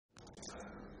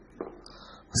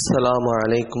அஸ்ஸலாமு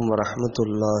அலைக்கும்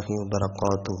வரஹ்மத்துல்லாஹி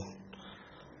வபரகாத்துஹு.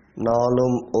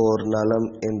 நாளும் ஓர் நலம்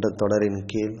என்ற தொடரின்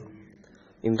கீழ்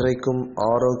இன்றைக்கும்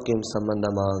ஆரோக்கியம்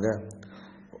சம்பந்தமாக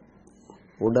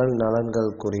உடல்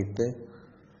நலன்கள் குறித்து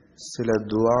சில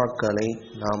துஆக்களை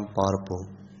நாம் பார்ப்போம்.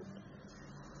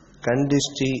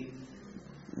 கண்டிஷ்டி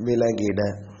விலகிட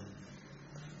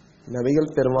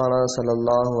நபிகள் பெருமானார்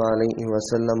ஸல்லல்லாஹு அலைஹி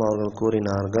வஸல்லம் அவர்கள்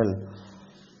கூறினார்கள்,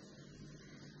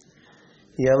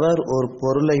 எவர் ஒரு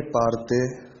பொருளை பார்த்து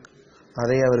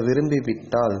அதை அவர்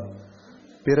விரும்பிவிட்டால்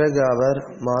பிறகு அவர்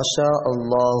மாஷா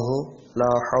அல்லாஹு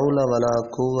லா ஹவுல வலா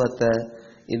குவத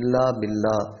இல்லா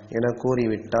பில்லா என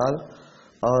கூறிவிட்டால்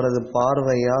அவரது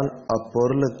பார்வையால்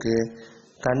அப்பொருளுக்கு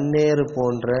கண்ணேறு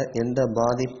போன்ற எந்த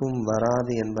பாதிப்பும்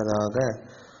வராது என்பதாக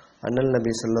அண்ணல்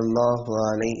நபி ஸல்லல்லாஹு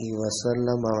அலைஹி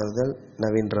வஸல்லம் அவர்கள்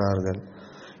நவின்றார்கள்.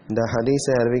 இந்த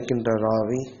ஹதீஸை அறிவிக்கின்ற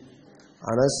ராவி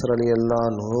அனஸ் ரலியல்லாஹு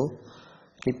அன்ஹு.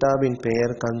 கிதாபின்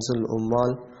பெயர் கன்சுல்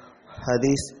உம்மால்.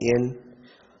 ஹதீஸ் எண்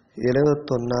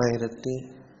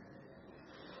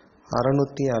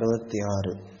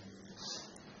 71666.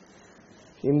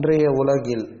 இன்றைய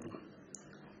உலகில்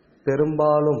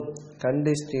பெரும்பாலும்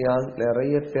கண்டிஷ்டியால்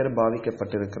நிறைய பேர்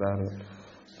பாதிக்கப்பட்டிருக்கிறார்கள்.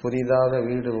 புதிதாக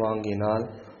வீடு வாங்கினால்,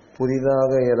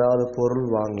 புதிதாக ஏதாவது பொருள்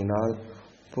வாங்கினால்,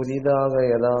 புதிதாக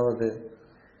ஏதாவது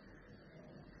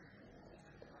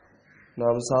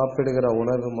நாம் சாப்பிடுகிற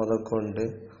உணவு முதற்கொண்டு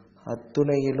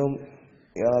அத்துணையிலும்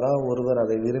யாராவது ஒருவர்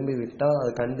அதை விரும்பிவிட்டால்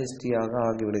அது கண்டிஷ்டியாக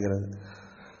ஆகிவிடுகிறது.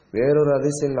 வேறொரு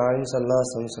ஹதீஸில் நாயகம் ஸல்லல்லாஹு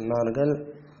அலைஹி வஸல்லம் சொன்னார்கள்,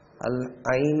 அல்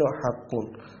ஐனு ஹக்குன்,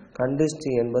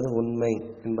 கண்டிஷ்டி என்பது உண்மை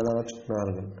என்பதாக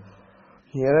சொன்னார்கள்.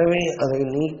 எனவே அதை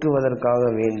நீக்குவதற்காக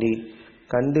வேண்டி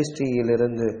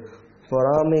கண்டிஷ்டியிலிருந்து,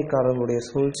 பொறாமைக்காரர்களுடைய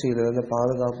சூழ்ச்சியிலிருந்து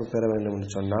பாதுகாப்பு பெற வேண்டும்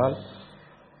என்று சொன்னால்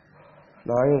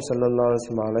நாயகம் ஸல்லல்லாஹு அலைஹி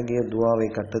வஸல்லம் அழகிய துஆவை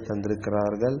கற்றுத்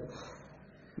தந்திருக்கிறார்கள்.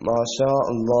 மாஷா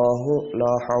அல்லாஹு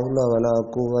லா ஹவுல வலா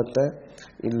குவத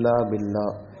இல்லா பில்லா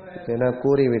என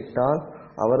கூறிவிட்டால்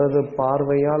அவரது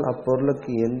பார்வையால் அப்பொருளுக்கு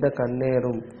எந்த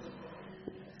கண்ணேறும்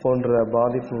போன்ற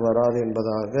பாதிப்பு வராது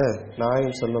என்பதாக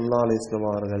நாயகம் ஸல்லல்லாஹு அலைஹி வஸல்லம்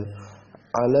அவர்கள்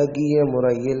அழகிய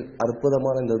முறையில்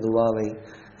அற்புதமான இந்த துஆவை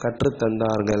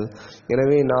கற்றுத்தந்தார்கள்.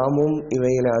 எனவே நாமும்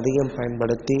இவைகளை அதிகம்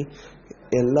பயன்படுத்தி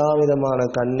எல்லா விதமான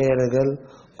கண்ணேறுகள்,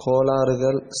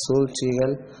 கோளாறுகள்,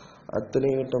 சூழ்ச்சிகள்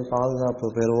அத்துணையிட்டும் பாதுகாப்பு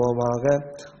பெறுவோமாக.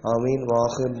 ஆமீன்.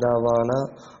 வாஹிர் தாவானா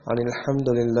அனில்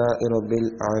ஹம்துலில்லாஹி ரப்பில்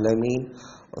ஆலமீன்.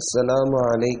 அஸ்ஸலாமு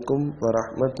அலைக்கும்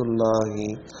வரஹ்மத்துல்லாஹி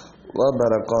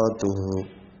வபரகாத்துஹு.